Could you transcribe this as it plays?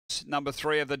Number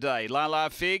 3 of the day, La La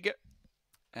Fig,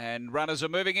 and runners are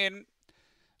moving in.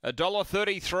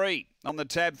 $1.33 on the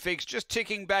tab fix, just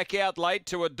ticking back out late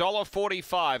to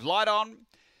 $1.45. Light on.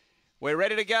 We're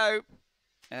ready to go.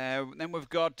 Then we've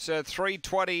got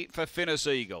 $3.20 for Finnis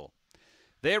Eagle.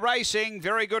 They're racing,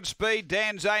 very good speed.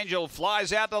 Dan's Angel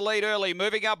flies out the lead early,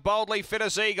 moving up boldly.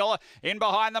 Finnis Eagle in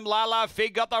behind them. La La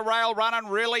Fig got the rail run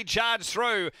and really charged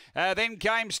through. Then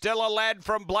came Stella Lad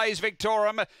from Blaze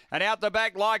Victorium, and out the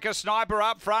back like a sniper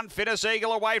up front. Finnis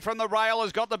Eagle away from the rail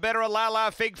has got the better of La La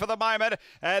Fig for the moment.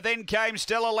 Then came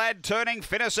Stella Lad turning.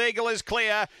 Finnis Eagle is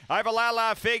clear over La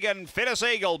La Fig, and Finnis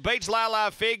Eagle beats La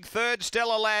La Fig. Third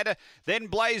Stella Lad, then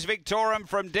Blaze Victorium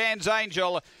from Dan's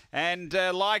Angel, and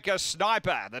like a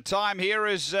sniper. The time here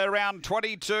is around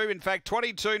 22, in fact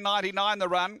 22.99 the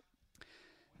run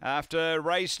after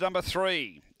race number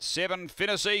 3. 7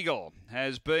 Finnis Eagle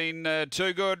has been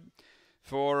too good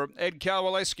for Ed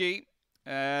Kowaleski.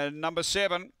 Number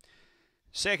 7.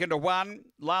 Second to 1,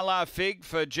 La La Fig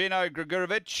for Gino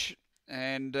Gregorovic,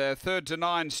 and third to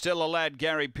 9 Stella Lad,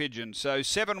 Gary Pigeon. So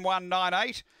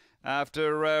 7-1-9-8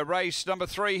 after race number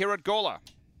 3 here at Gawler.